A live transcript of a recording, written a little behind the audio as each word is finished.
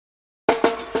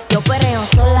Yo perreo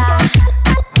sola.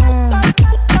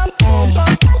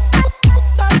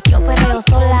 Yo perreo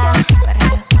sola.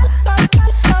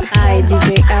 Ay,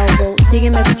 DJ Elvo,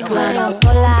 sigue mezclando. Yo perreo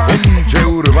sola. DJ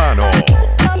Urbano. Yo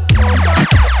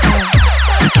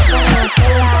perreo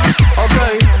sola. Ok,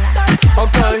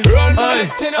 ay.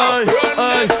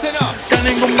 Que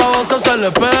ningún baboso se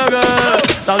le pegue.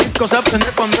 La disco se prende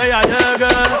cuando ella llegue.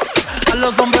 A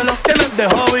los hombres los tienes de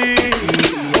hobby.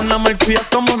 Una marquilla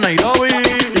como Nairobi.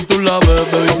 Y tú la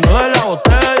ves bebiendo de la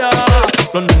botella.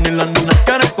 Los nenes y las nenas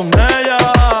quieren con ella.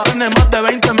 Tiene más de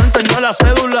 20, me enseñó la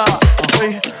cédula.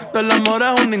 Ay, del amor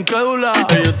es una incrédula.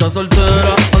 Ella está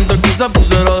soltera antes que se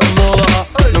pusiera de moda.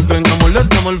 No creen que amor le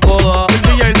damos el foda. El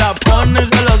DJ la pone y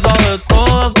se la sabe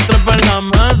toda. Se trepa en la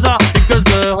mesa y que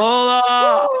se joda.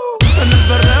 En el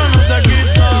perreo no se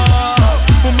quita.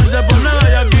 Fuma y se pone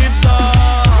bellaquita.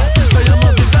 Ella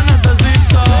más si te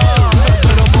necesita.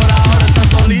 Pero por ahora está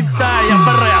solita. Ella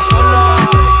perrea sola.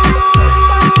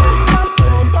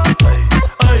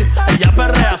 Ella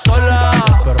perrea sola.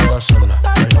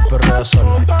 Ella perrea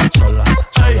sola.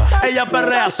 Ella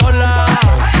perrea sola.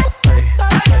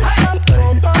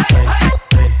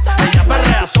 Ella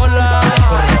perrea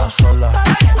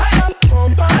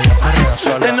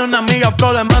sola. Tiene una amiga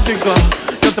problemática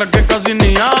y otra que casi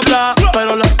ni habla,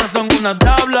 pero las tres son una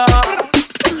tabla.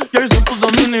 Y ahí se puso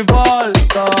mini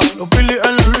falta. Los Phillies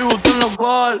en los Louis Vuitton los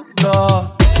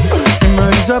guarda. Y me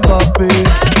dice papi,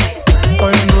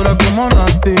 estoy en dura como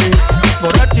Nati.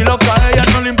 Borracha y loca, a ella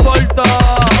no le importa.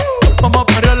 Vamos a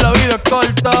perder, la vida es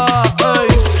corta. Ey.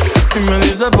 Y me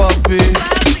dice papi,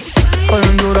 estoy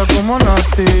en dura como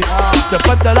Nati.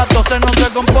 Después de las 12 no se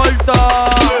comporta.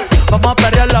 Vamos a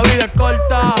perder, la vida es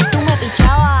corta. Tú me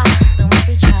pichabas,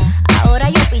 ahora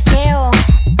yo picheo.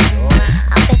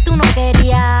 Antes tú no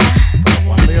querías,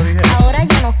 ahora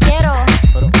yo no quiero.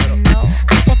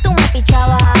 Antes tú me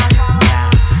pichabas,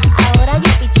 ahora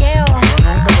yo picheo.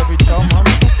 Antes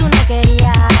tú no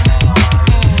querías,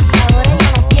 ahora yo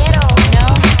no quiero. No,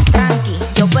 tranqui,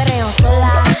 yo perreo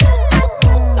sola.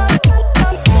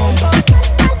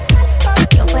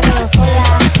 Yo perreo sola.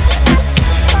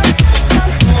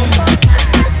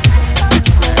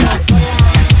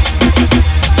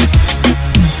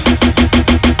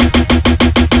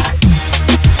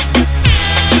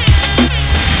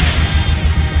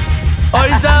 Hoy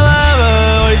se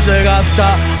bebe, hoy se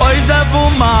gasta, hoy se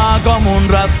fuma como un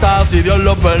rata, si Dios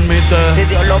lo permite. Si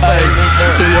Dios lo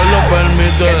permite. Si Dios lo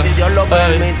permite. Si Dios lo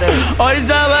permite. Hoy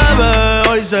se bebe,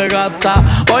 hoy se gasta,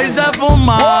 hoy se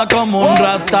fuma como un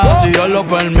rata, si Dios lo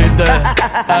permite.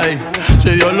 Si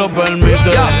Dios lo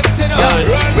permite.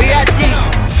 REGGAE,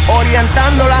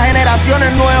 orientando las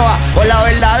generaciones nuevas con la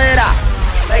verdadera.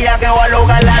 Bella que va a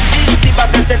lograr la Dixie pa'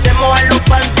 que se te mojan los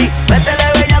panties.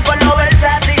 Métele bella con los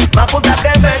versátil, más puta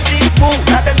que Betty Boo.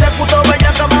 La que se puso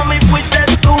bella que mami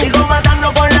fuiste tú. Sigo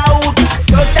matando con la U.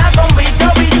 Chota con bicho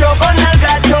con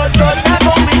alga. Chota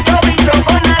con bicho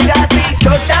con alga. Sí,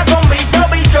 chota con bicho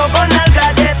con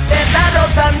alga. Te está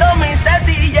rozando mi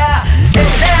tetilla.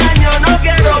 Este año no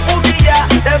quiero putilla.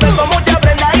 Te ven con mucha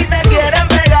prenda y te quieren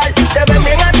pegar. Te ven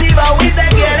bien activa y te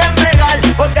quieren pegar.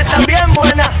 Porque están bien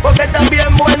buena, porque están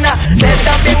bien buena.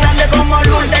 Estás bien grande como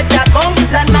Lourdes Chacón.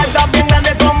 Las nalgas bien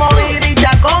grandes como Iris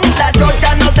Chacón. La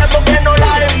chocha no sé por qué no la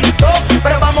he visto,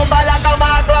 pero vamos pa' la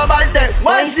cama a clavarte.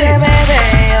 Hoy se bebe,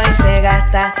 hoy se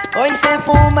gasta, hoy se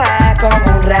fuma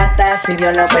como un rata, si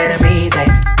Dios lo permite.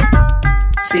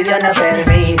 Si Dios lo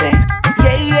permite.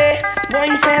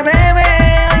 Hoy se bebe,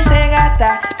 hoy se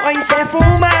gasta, hoy se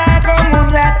fuma como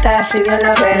un rata, si Dios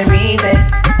lo permite.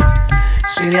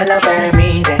 Si Dios lo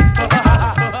permite.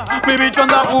 Mi bicho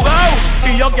anda jugado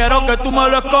y yo quiero que tú me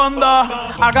lo escondas.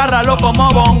 Agárralo como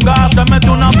bonga. Se mete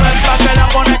una pelpa que la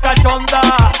pone cachonda.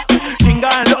 Chinga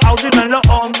en los Audi, no en los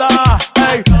Honda.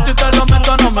 Ey, si te lo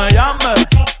meto no me llames,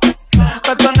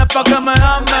 que tienes pa' que me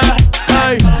ames.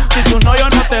 Ey, si tú no yo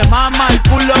no te mama el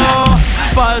culo.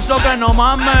 Pa' eso que no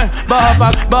mames. Baja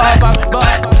pa'.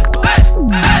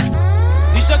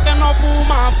 Dice que no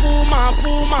fuma.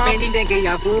 Me dicen que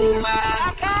ella fuma.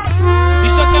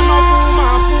 Dice que no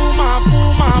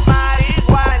fuma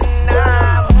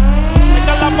marihuana.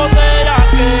 Esta es la botella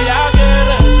que ella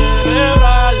quiere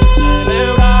celebrar.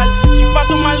 Si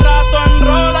pasa un mal rato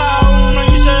enrola uno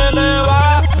y se le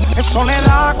va. Es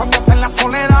soledad, cuando está en la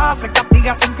soledad se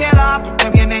castiga sin piedad. Tú te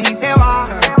vienes y te vas.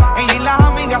 Ella y las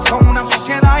amigas son una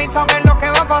sociedad y saben lo que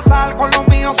va a pasar con los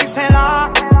míos si se da.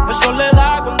 Es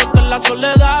soledad, cuando está en la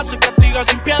soledad se castiga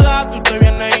sin piedad. Tú te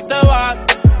vienes y te vas.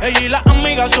 Ella y las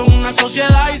amigas son una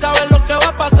sociedad y saben lo que va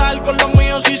a pasar con los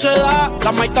míos si se da.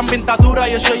 La maíz también está dura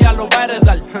y eso ya lo va a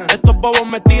heredar. Estos bobos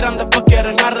me tiran, después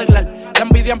quieren arreglar. La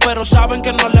envidian pero saben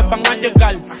que no les van a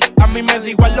llegar. A mí me da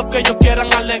igual lo que ellos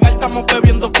quieran alegar. Estamos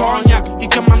bebiendo coñac y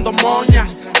quemando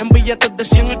moñas. En billetes de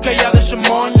 100 es que ella de su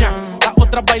moña. Las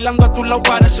otras bailando a tu lado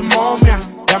parecen momias.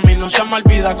 Y a mí no se me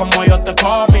olvida como yo te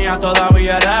comía.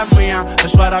 Todavía eres mía.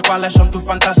 Eso era cuáles son tus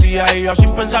fantasías. Y yo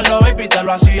sin pensarlo, baby, te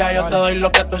lo hacía. Yo te doy lo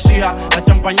que tú exijas. La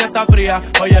champaña está fría.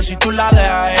 Oye, si tú la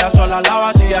dejas, ella sola la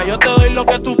vacía. Yo te doy lo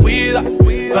que tú pidas,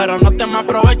 pero no te me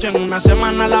aprovechen. Una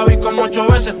semana la vi como 8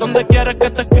 veces. ¿Dónde quieres que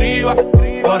te escriba?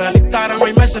 Por el Instagram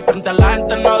hay meses. Frente a la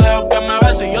gente no dejo que me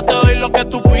beses. Yo te doy lo que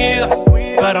tú pidas,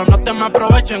 pero no te me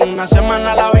aprovechen. Una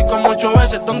semana la vi como 8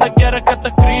 veces. ¿Dónde quieres que te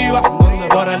escriba?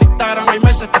 Por el Instagram hay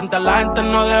meses. Frente a la gente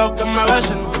no dejo que me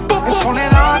besen. En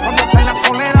soledad, cuando está en la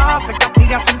soledad, se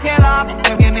castiga sin piedad. Tú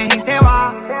te vienes y te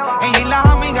vas. Ella y las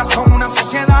amigas son una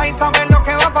sociedad y saben lo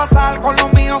que va a pasar con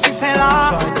los míos si se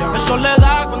da. En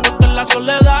soledad, cuando está en la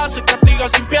soledad, se castiga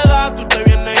sin piedad. Tú te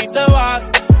vienes y te vas.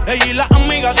 Ella y las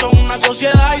amigas son una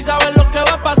sociedad y saben lo que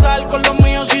va a pasar con los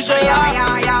míos si se da.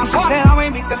 Si se da,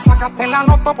 baby, te sacaste la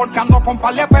loto porque ando con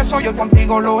par de pesos, yo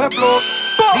contigo lo exploto.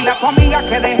 Dile a tu amiga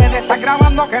que deje de estar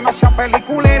grabando, que no sea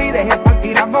peliculera y deje de estar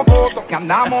tirando fotos, que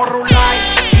andamos rulay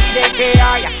y de que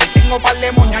hay. Aquí tengo par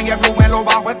de moñas y el blue me lo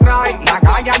bajo strike. La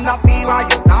calle anda activa,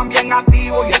 yo también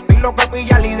activo y estoy lo que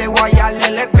pillar y de guayarle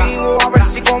el estribo. A ver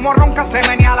si como ronca se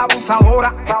venía la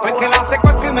abusadora. Estoy que la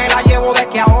secuestro y me la llevo de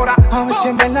que ahora. A ver si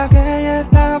en verdad que ella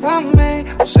está pa' mí,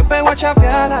 o se pegó a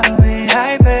chapear a la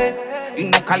VIP. Y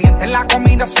no calientes la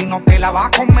comida si no te la vas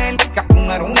a comer. Que tú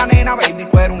no eres una nena, baby,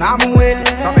 tú eres una mujer.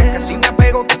 Sabes que si me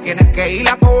pego, tú tienes que ir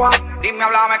a toa. Dime,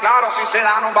 háblame claro, si se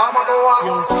da, nos vamos a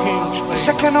toa.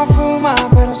 Sé que no fuma,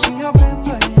 pero si yo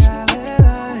prendo, ella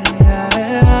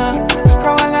le da.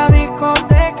 Traba en la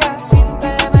discoteca sin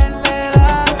tenerle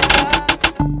edad.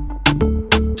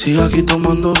 Sigue aquí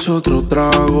tomándose otro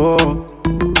trago.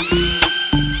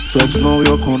 Su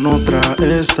exnovio con otra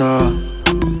está.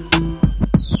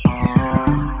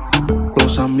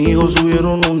 Los amigos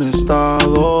subieron un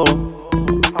estado.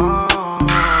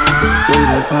 Que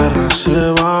de farra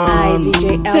se van. Ay,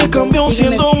 DJ Elvo, Te cambió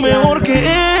sígueme siendo mejor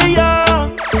que ella.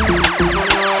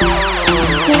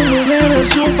 Por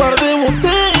mujeres y un par de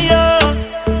botellas.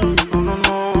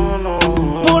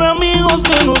 Por amigos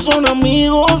que no son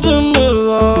amigos en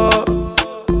verdad.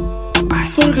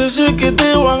 Porque sé que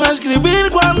te van a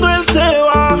escribir cuando él se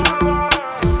va.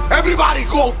 Everybody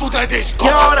go to the disco. Y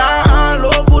ahora lo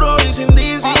puro y sin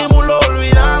disimulo,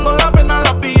 olvidando la pena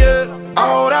la pillé.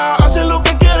 Ahora hace lo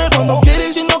que quiere cuando quiere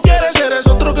y si no quiere, eres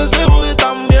otro que se jode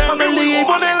también. Cuando el DJ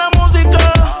pone la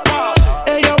música,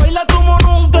 ella baila como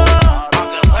nunca.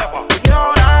 Y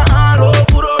ahora lo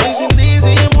puro y sin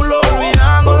disimulo,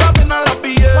 olvidando la pena la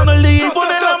pillé. Cuando el DJ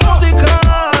pone la música,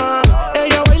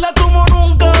 ella baila como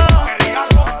nunca.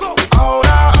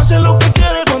 Ahora hace lo que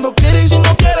quiere cuando quiere y si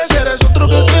no quiere, eres otro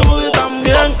que se jode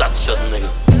también.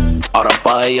 Ahora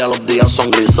pa' ella los días son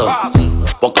grises,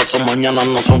 porque sus mañanas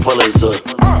no son felices.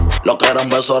 Lo que eran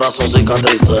besos ahora son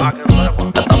cicatrices.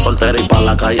 Estás soltera y pa'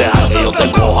 la calle así yo te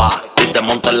coja y te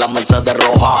monte en la Mercedes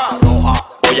roja.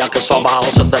 Oye, que eso abajo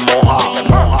se te moja,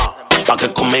 pa'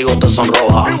 que conmigo te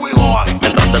sonroja.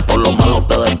 Mientras de todo lo malo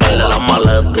te despele la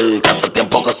maleta, que hace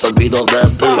tiempo que se olvidó de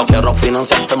ti. Yo quiero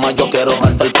financiarte más, yo quiero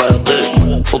darte el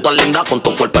peti. Tú estás linda con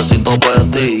tu cuerpecito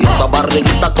peti y esa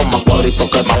barriguita con más cuadritos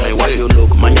que te where you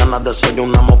look. Mañana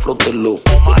desayunamos Fruity Loop.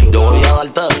 Yo voy a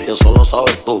darte y eso lo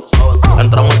sabes tú.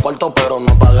 Entramos al cuarto pero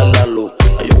no apagues la luz.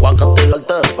 Yo voy a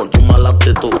castigarte por tu mala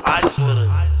actitud.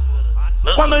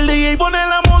 Cuando el DJ pone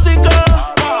la música,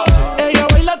 ella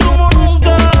baila como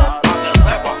nunca.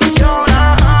 Y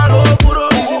ahora lo puro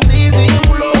y sin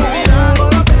disimulo, olvidando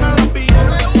la pena la piel.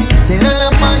 Será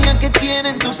la magia que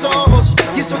tienen tus ojos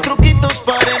y estos truquitos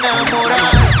para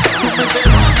enamorar. Tú me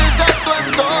seduces a tu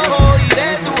antojo y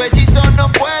de tu hechizo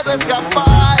no puedo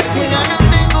escapar. Qué ganas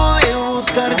tengo de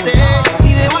buscarte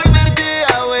y de volverte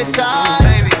a besar.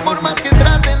 Por más que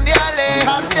traten de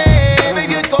alejarte,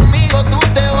 baby, hoy conmigo tú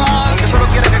te vas. Yo solo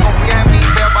quiero que confíes en mí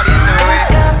y sea pariente, bebé.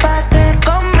 Escápate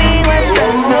conmigo esta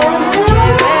noche,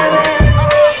 bebé.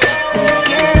 Te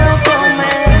quiero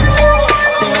comer,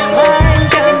 te va a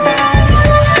encantar.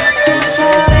 Tú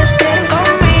sabes que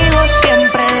conmigo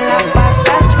siempre la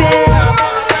pasas bien.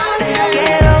 Te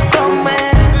quiero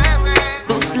comer,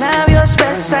 tus labios, bebé.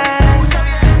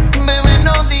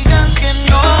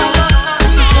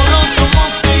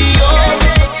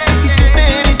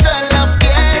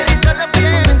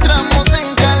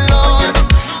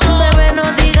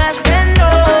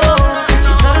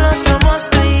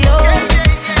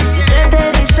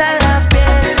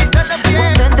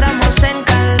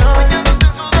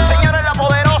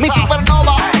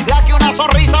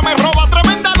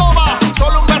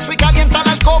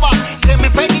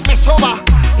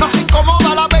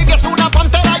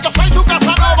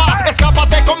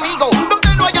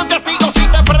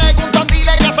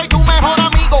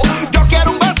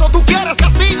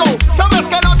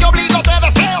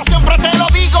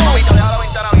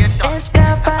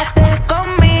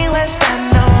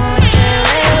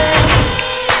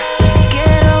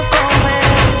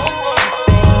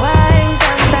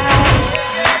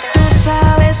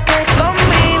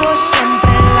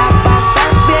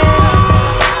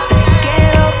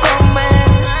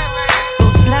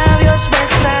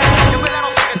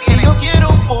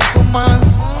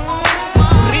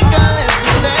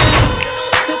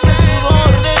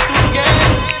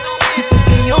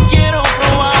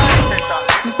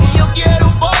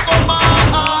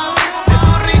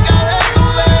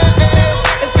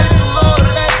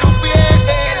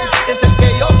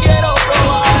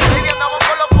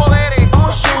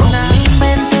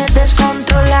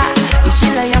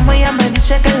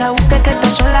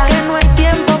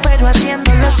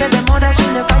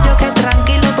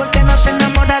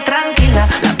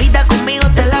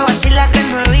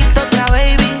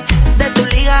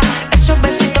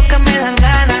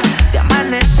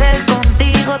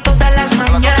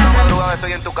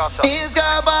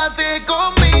 Escápate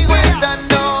conmigo esta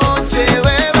noche,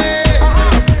 bebé.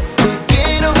 Te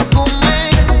quiero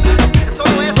comer,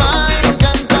 me va a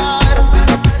encantar.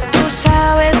 Tú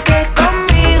sabes que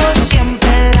conmigo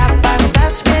siempre la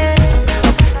pasas bien.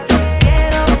 Te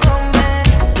quiero comer,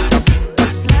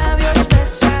 tus labios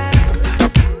besar.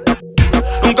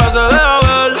 Nunca se deja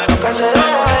ver,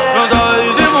 no sabe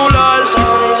disimular.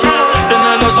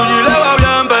 Tiene lo suyo y le va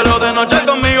bien, pero de noche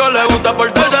conmigo le gusta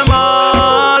portarse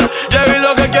mal. Llegué y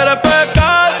lo que quiere es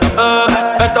pecar,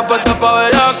 esta puesta pa'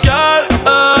 bellaquear,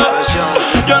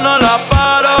 yo no la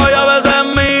paro y a veces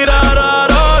mira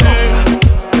raro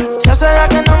y Se hace la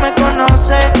que no me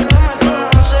conoce,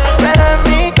 pero en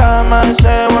mi cama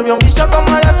se volvió un vicio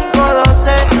como a las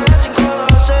 5:12.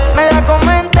 Me la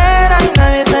como entera y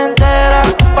nadie se entera.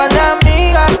 Un par de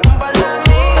amigas,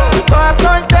 todas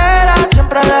solteras,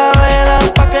 siempre a la vela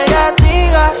pa' que ella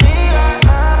siga.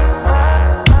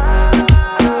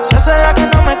 Se hace la que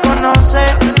no me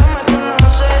conoce,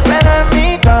 pero en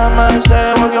mi cama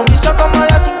se volvió un vicio como a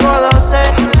las 5:12.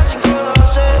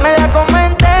 Me la como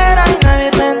entera y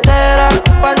nadie se entera.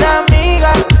 Un par de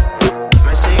amigas,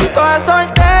 todas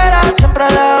solteras, siempre a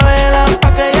la vela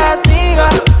pa' que ella siga.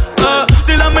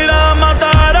 si las miradas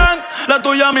mataran, la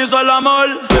tuya me hizo el amor.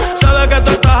 Sabe que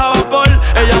tú estás a vapor,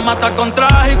 ella mata con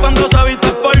traje y cuando se viste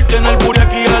por tiene el booty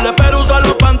aquí, pero usa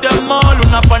los panty-amol.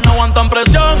 Una par no aguantan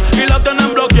presión y la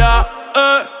tienen bloqueada.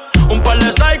 Un par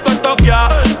de psycho en Tokia.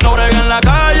 No bregué en la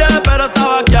calle, pero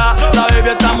estaba aquí. La baby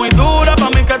está muy dura, pa'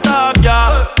 mí que está aquí.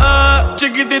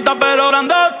 Chiquitita pero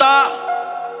grandota,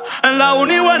 en la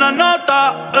uni buena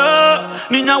nota.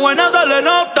 Niña buena se le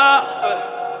nota,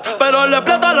 pero le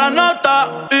explota la nota.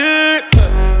 Y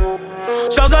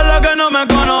se hace la que no me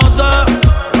conoce,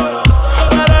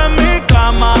 pero en mi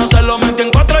cama se lo metí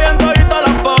en 4 y en todita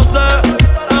las poses.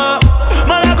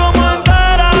 Me la como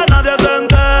entera, nadie se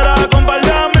entera. Con par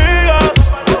de amigas,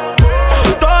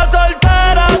 todas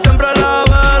solteras, siempre la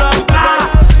verán.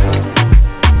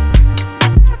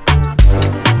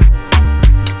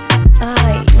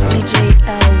 Ay, DJ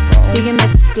Elvo, sigue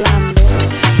mezclando.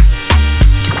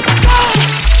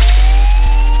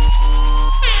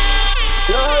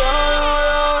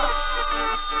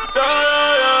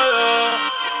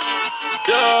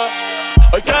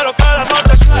 Hoy quiero que la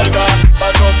noche salga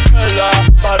pa' romperla,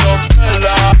 pa'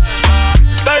 romperla.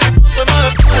 Baby, ponte más de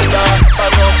espalda pa'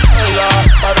 romperla,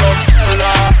 pa'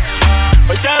 romperla.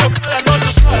 Hoy quiero que la noche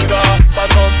salga pa'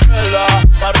 romperla,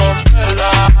 pa' romperla.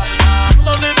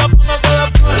 Mamacita, póngase de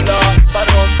espalda pa'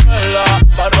 romperla,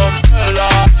 pa' romperla.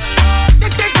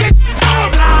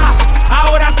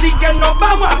 Ahora sí que nos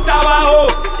vamos hasta abajo.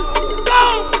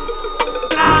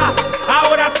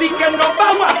 Ahora sí que nos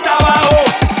vamos hasta abajo.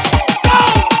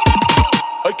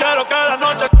 Hoy quiero que la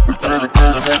noche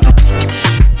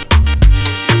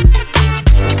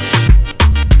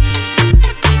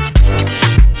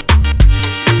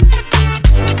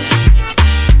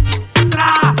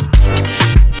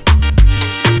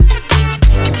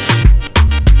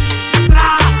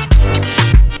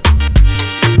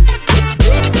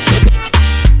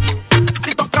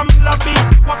Si tocamos la pista,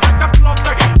 voy a hacer que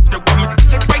explote. Te voy a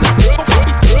meterle el peine,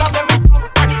 la de mi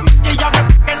toque. Y ya de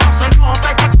que no se note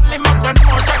que salimos de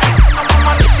noche. No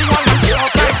vamos a sigo en el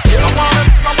bote. Vamos a ver,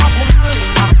 vamos a fumar.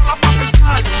 La pa'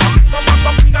 picar. Amigo, cuando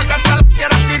amiga que se la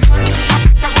quiere tirar. A mí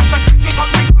te gusta el kiki,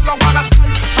 contigo lo voy a gastar.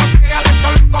 Porque al esto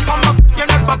loco como que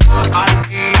tiene el papá al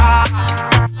día.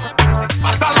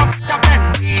 Pasa lo que te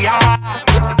aprendía.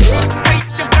 Ella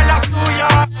siempre es la suya.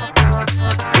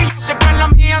 Y yo siempre es la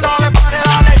mía, dale, pare,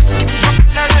 dale.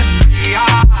 No le envía.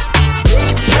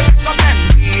 Te tengo que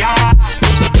enviar.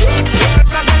 Yo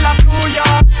siempre de la tuya.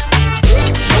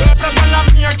 Yo siempre de la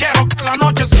mía. Quiero que la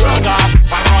noche salga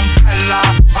pa' romperla,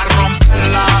 pa'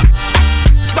 romperla.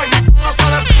 Baby, póngase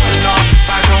de espalda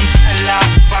pa' romperla,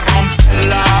 pa'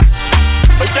 romperla.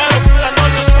 hoy quiero que la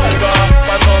noche salga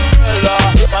pa' romperla,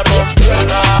 pa'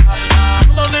 romperla.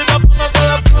 Mamacita, póngase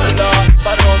de espalda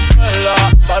pa' romperla,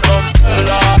 pa'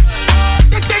 romperla.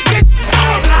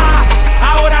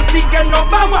 Ahora sí que nos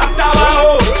vamos hasta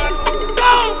abajo.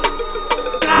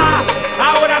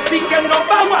 Ahora sí que nos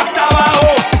vamos hasta abajo.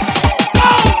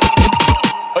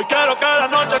 Hoy quiero que la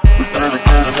noche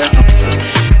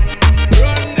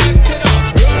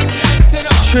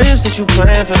Trips that you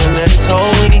plan for the next whole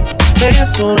week. Paying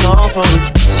too long for me.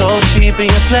 So cheap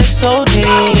and your flex so D,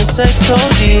 your sex so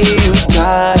D. You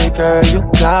got it, girl, you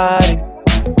got it.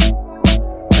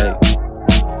 Hey.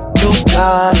 You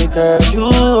got it, girl,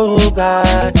 you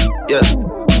got it. Yeah.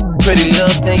 Pretty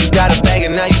little thing, you got a bag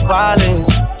and now you ballin'.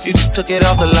 You just took it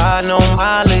off the line, no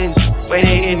mileage.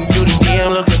 Waiting, hitting you the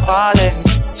DM looking falling.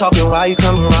 talking while you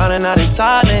come around and now they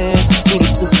silent. Through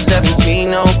the Cooper 17,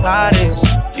 no guidance.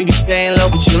 You be staying low,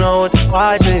 but you know what the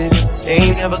price is. They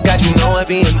ain't never got you know it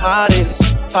being modest.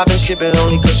 Poppin' ship it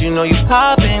only cause you know you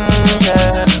poppin',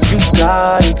 yeah. You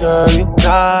got it, girl, you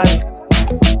got it.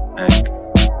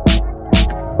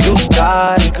 You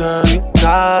got it, girl, you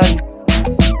got it.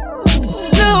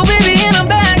 Little baby in a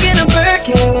bag in a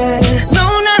Birkin.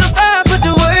 No 9 to 5, put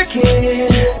the work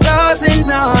in. Cause they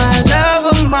know I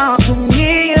love them all, so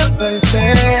me a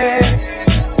birthday.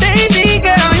 Baby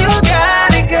girl, you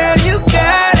got it, girl, you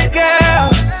got it, girl.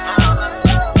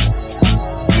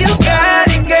 You got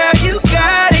it, girl, you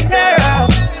got it, girl.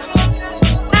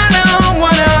 I don't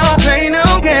wanna play no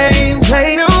games, but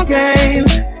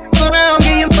I'll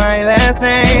give you my last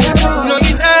name. No,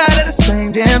 you tired of the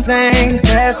same damn thing.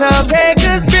 That's okay,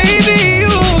 cause baby, you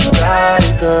got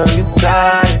it, girl, you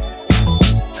got it.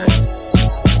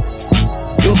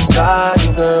 You got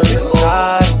it, girl, you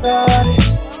got it.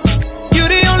 You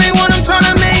the only one I'm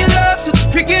tryna make love to,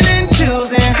 picking and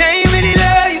choosing. They ain't really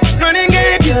love you, running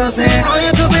game using. All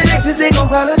your stupid exes, they gon'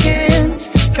 call again.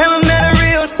 Tell them that a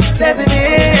real stepping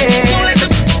in. Don't let them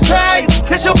try you,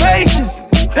 test your patience.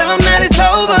 Tell them that it's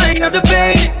over, ain't no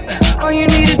debate. All you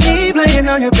need is me playing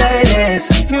on your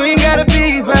playlist. You ain't gotta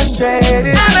be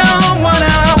frustrated. I don't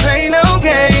wanna play no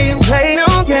games, but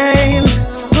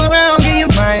I'll give you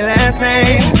my last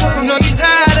name. I know you're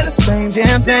tired of the same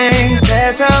damn thing.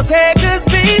 That's okay, cause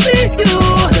baby, you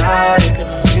got it,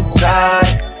 girl, you got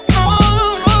it.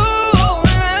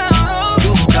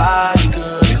 You got it,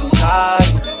 girl, you got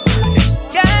it.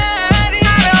 I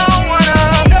don't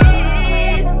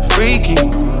wanna freaky.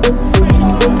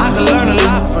 I can learn a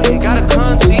lot from you, gotta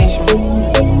come teach me.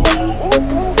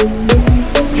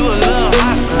 You a little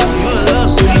hot girl, you a little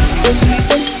sweetie.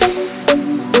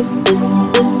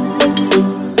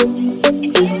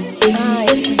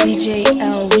 DJ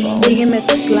elvo, sigue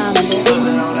mezclando.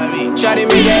 Shawty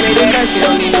make that she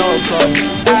don't need no clothes.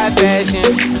 High fashion,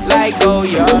 like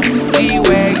Goya,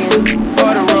 G-Wagon,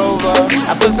 or the Rover.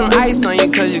 I put some ice on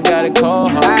you cause you got a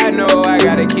cold heart. I know I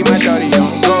gotta keep my shawty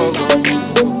on go.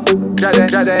 Drop that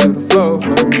to the floor.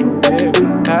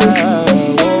 Yeah.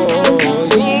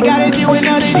 You ain't gotta do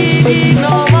another DD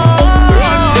no more.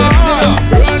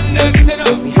 Run that tin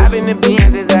up. We hop in the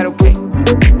Benz, is that okay?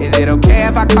 Is it okay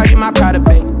if I call you my pride,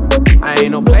 babe? I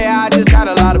ain't no player, I just got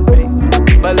a lot of babe.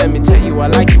 But let me tell you, I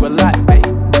like you a lot, babe.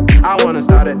 I wanna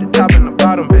start at the top and the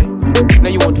bottom, babe. Now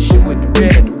you want the shoe with the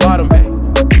bed at the bottom, babe.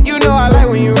 You know I like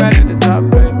when you right at the top,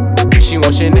 babe. She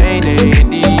wants Sinead and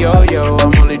D-Yo-Yo.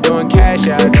 I'm only doing cash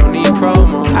out, don't need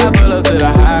promo. I pull up to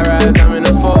the high rise, I'm in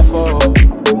the 4-4.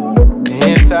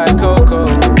 Inside Coco.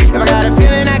 If I got a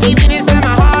feeling, I keep it inside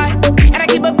my heart. And I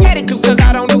keep a pedicure cause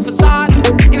I don't do facades.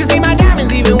 You can see my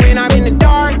diamonds even when I'm in the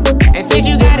dark. And since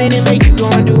you got it, it make you go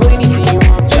and do anything you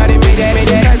want. Shawty make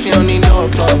that up, she don't need no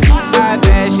clothes. High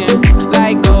fashion,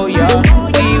 like Goya,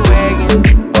 G-Wagon,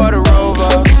 or the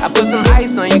Rover. I put some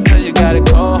ice on you cause you got a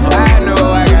cold heart. I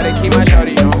know I gotta keep my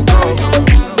shawty on go.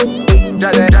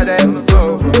 Drop that on the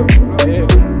floor. Yeah.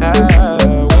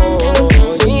 Whoa.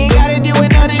 You ain't gotta do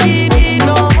another DD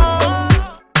no more.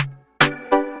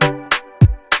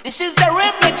 This is the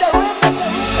remix.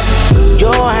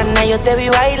 Johanna, yo te vi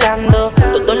bailando.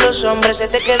 Todos los hombres se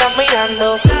te quedan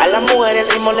mirando. A la mujer el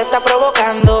ritmo le está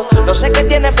provocando. No sé qué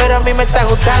tiene, pero a mí me está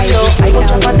gustando. Hay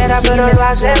muchas maneras, pero lo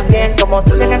hacen bien. Como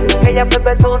dicen aquí que ella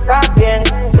bebe, tú también.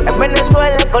 En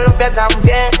Venezuela, en Colombia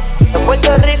también. En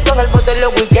Puerto Rico, en el bote de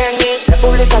los weekends.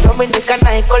 República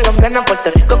Dominicana y Colombiana.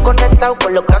 Puerto Rico conectado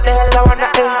con los grandes de La Habana.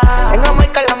 En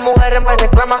Jamaica las mujeres me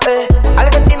reclaman.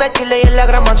 Argentina, Chile y en la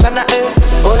Gran Manzana.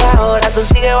 Por ahora tú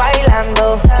sigues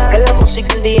bailando. Que la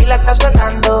música el día la está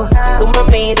sonando. Tú me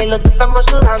miras y los dos estamos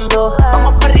sudando.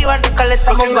 Vamos para arriba, nunca le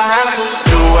estamos bajando.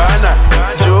 Johanna,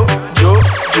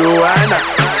 Johanna.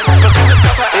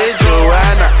 Es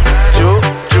Johanna,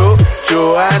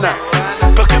 Johanna.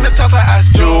 ¿Por qué me trata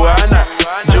así? Johanna,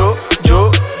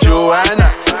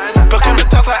 Johanna. ¿Por qué me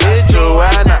trata así? Es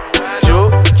Johanna,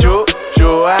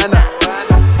 Johanna.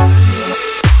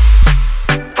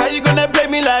 How you gonna play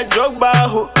me like Drogba,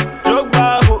 ho?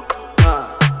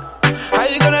 How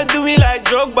you gonna do me like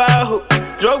Drogba, ho?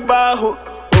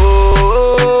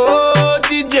 Oh,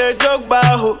 DJ Drogba,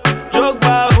 ho.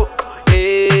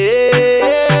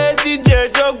 DJ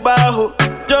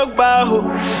Drogba, ho.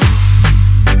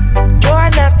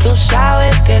 Johanna, tú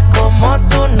sabes que como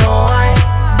tú no hay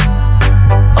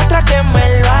otra que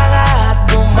me lo haga a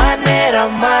tu manera,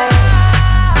 más.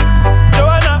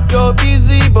 Johanna, your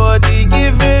busy body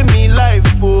giving me life,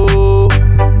 oh,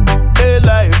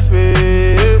 life,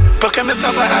 ¿Por qué me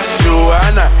trata así?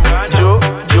 Johanna,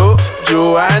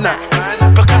 Johanna.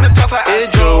 ¿Por qué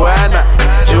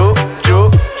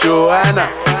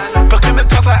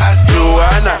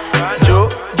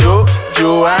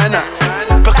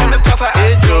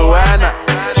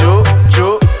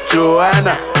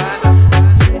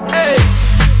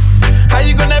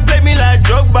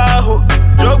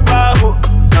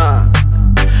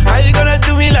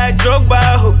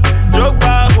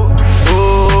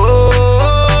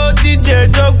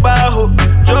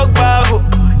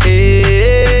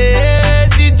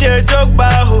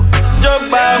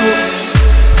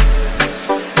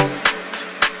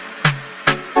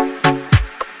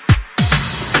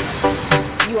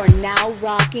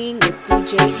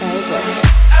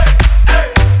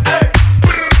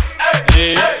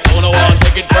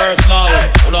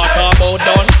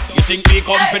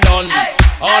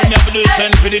All me have to do is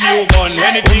send for the new gun.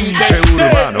 Anything test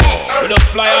dead. We just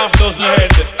fly off dozen head.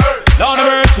 Down the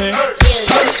mercy.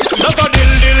 Duck a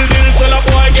dill dill dill. So a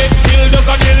boy get killed. Duck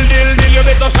a dill dill dill. You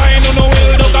better sign on the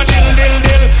will. Duck a dill dill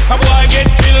dill. A boy get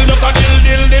killed. Duck a dill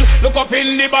dill dill. Look up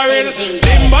in the barrel.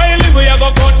 Limb by limb we a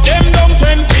go cut them down.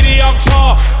 Send for the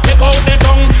oxa. Take out the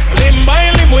tongue. Limb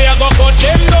by limb we a go cut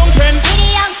them down. Send for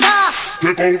the oxa.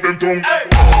 Take out them tongue.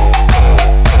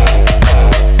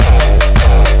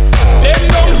 Them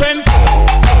down send.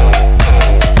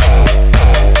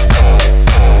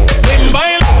 Limb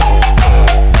by limb.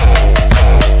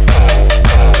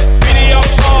 For the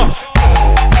oxa.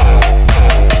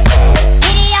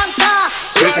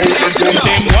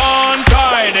 Them one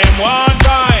tie, them one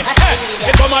tie.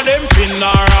 They come on them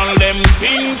funeral, them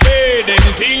things say,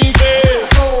 them things say.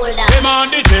 Them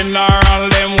on the general,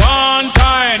 them one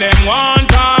tie, them one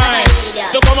tie.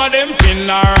 They come on them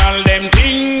funeral, them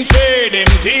things say, them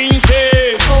things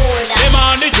say. Them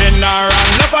on the general,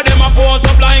 enough of them a pose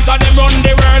up like a them run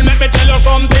the world. Let me tell you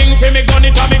something, fi me gun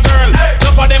it a me girl.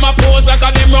 Enough of them a pose like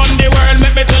a them run the world.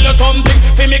 Let me tell you something,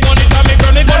 fi me gun it a me girl.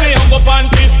 Me gun it hung up on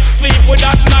piss. Sleep with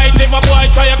that night. If a boy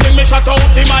try to bring me shot out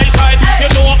in my side, you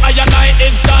know I and I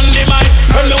is dynamite.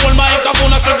 When me hold my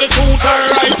microphone, I say the truth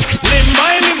right. Limb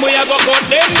by limb, we a go cut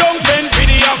them down. Send for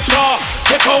the oxa.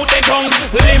 Take out the tongue.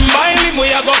 Limb by limb, we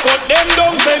a go cut them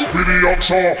down. Send for the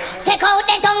oxa. Take out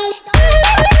the tongue.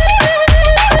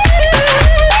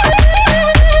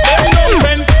 Them down,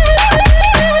 send.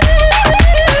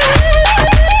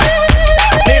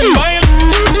 Limb by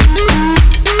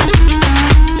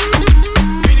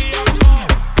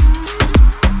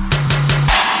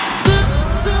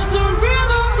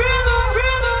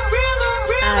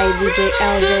DJ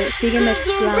Elvo, sigue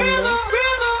mezclando.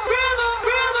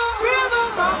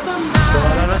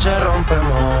 Toda la noche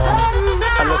rompemos,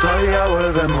 al otro día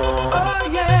volvemos.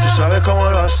 Tú sabes cómo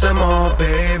lo hacemos,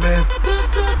 baby.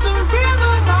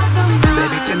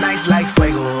 Baby, tonight's like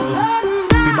fuego.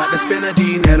 We bout to spend a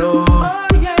dinero.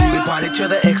 We party to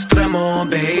the extremo,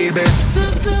 baby.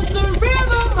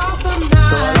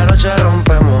 Toda la noche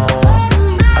rompemos,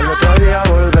 al otro día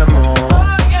volvemos.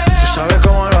 Tú sabes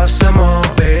cómo lo hacemos,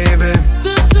 baby.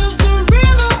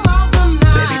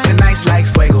 Baby, tonight's like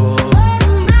fuego.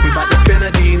 We bout to spend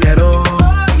a dinero.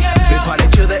 We party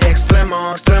to the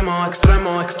extremo, extremo,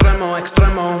 extremo, extremo,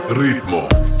 extremo. Ritmo.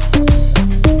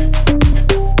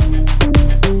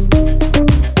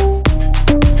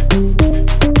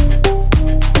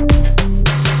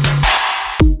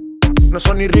 No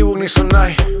son ni Reebok ni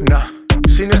Sonai, nah.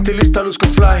 Sin estilista luzco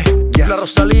fly. La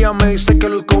Rosalía me dice que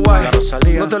luzco guay.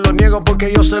 No te lo niego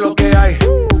porque yo sé lo que hay.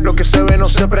 Lo que se ve no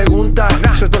se pregunta.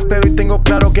 Si esto espero y tengo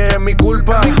claro que es mi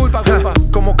culpa.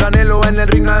 Como Canelo en el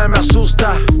ring nadie me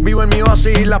asusta. Vivo en mi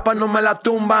oasis y la paz no me la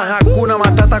tumba. Hakuna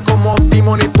Matata como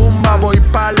Timon y Pumba. Voy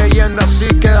pa' leyenda así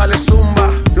que dale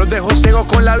zumba. Los dejo ciegos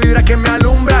con la vibra que me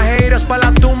alumbra. Haters pa'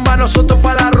 la tumba, nosotros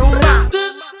pa' la rumba.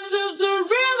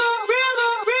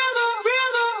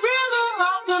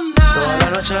 Toda la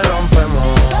noche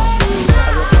rompemos,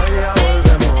 al otro día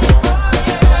volvemos.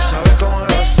 Tú sabes cómo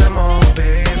lo hacemos,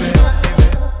 baby.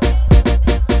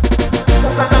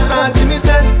 Jimmy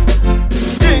said,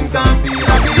 drink and feel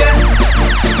like yeah.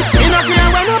 Me not care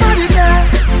what nobody say.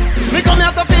 Me come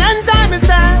here so fi enjoy me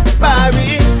say.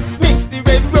 Barry, mix the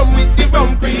red rum with the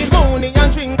rum cream. Honey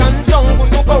and drink and jungle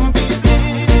no come feel me.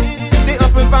 The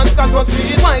apple vodka so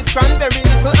sweet, white cranberry,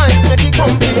 little ice make it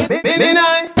come be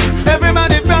nice.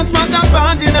 Everybody from smash and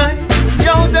party night.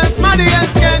 Yo, that's money and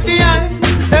scared the eyes.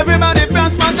 Everybody from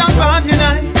smash and party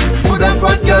night. Put a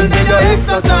fat girl then you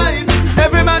exercise.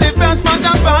 Everybody from smash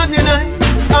and party night.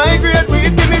 I grade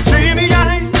weed, give me dreamy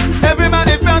eyes.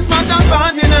 Everybody from smash and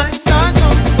party night. Start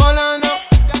up, all on up.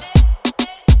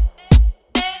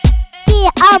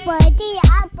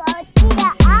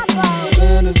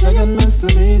 Yeah, the second Mr.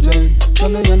 DJ.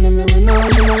 Come the enemy, we know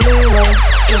you no leeway.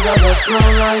 You got us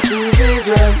now like TVJ.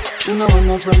 You know I'm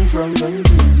no friend from them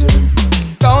DJ.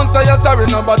 Don't say you're sorry,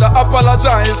 nobody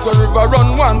apologize. Wherever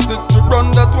run once, it to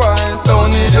run that twice. Don't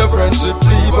need your friendship,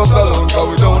 leave us alone, cause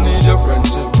we don't need your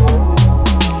friendship.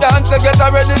 Can't you get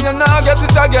already, you now get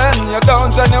it again. You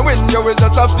don't genuine, you is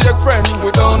just a fake friend.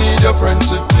 We don't need your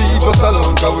friendship, leave us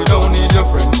alone, cause we don't need your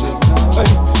friendship. Hey.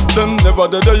 Them never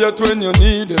the day yet when you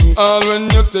need them. All when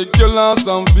you take your loss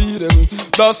and feed them.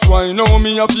 That's why know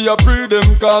me I fear free them.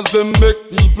 Cause them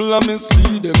make people and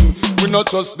mislead them. We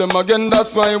not trust them again,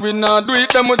 that's why we not do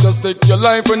it. Them we just take your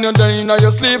life when you're dying or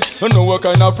you sleep. I know what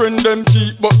kind of friend them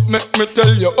keep. But make me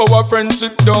tell you our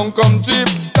friendship don't come cheap.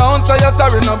 Don't say you're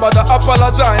sorry, nobody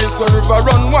apologize. Wherever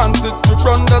run once, it to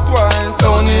run that twice.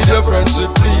 Don't need your friendship,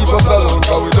 leave us alone,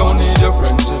 cause we don't need your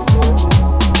friendship.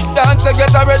 Dance to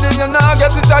get ready, you now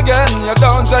get it again. You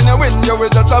don't genuine, you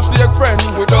with just a fake friend.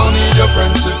 We don't need your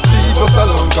friendship, leave us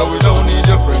alone, cause we don't need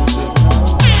your friendship.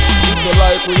 If you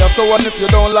like we are so, and if you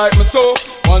don't like me so,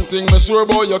 one thing me sure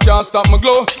boy, you can't stop my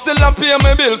glow. Still I pay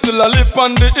my bills, still I live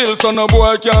on the hill. So no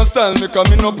boy can't stand me, cause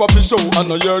me no puppy show. And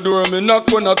no your door me knock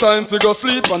when a time to go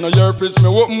sleep. And no your fridge me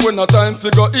open when a time to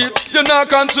go eat. You not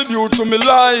contribute to me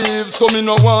life, so me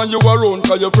no want you around,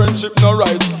 cause your friendship no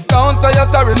right. Don't say you're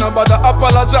sorry, nobody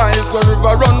apologize. Where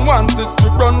river run once, it we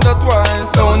run that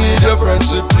twice. Don't need your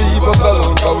friendship, leave us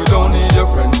alone, cause we don't need your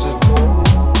friendship.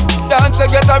 Dance to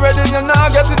get ready, you now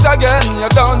get it again. You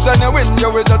don't genuine, you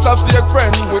with just a fake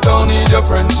friend. We don't need your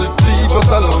friendship, leave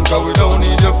us alone, cause we don't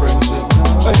need your friendship.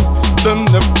 Hey,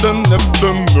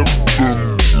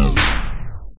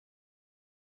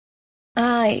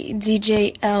 Ay,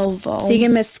 DJ Elvo. Sigue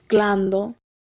mezclando.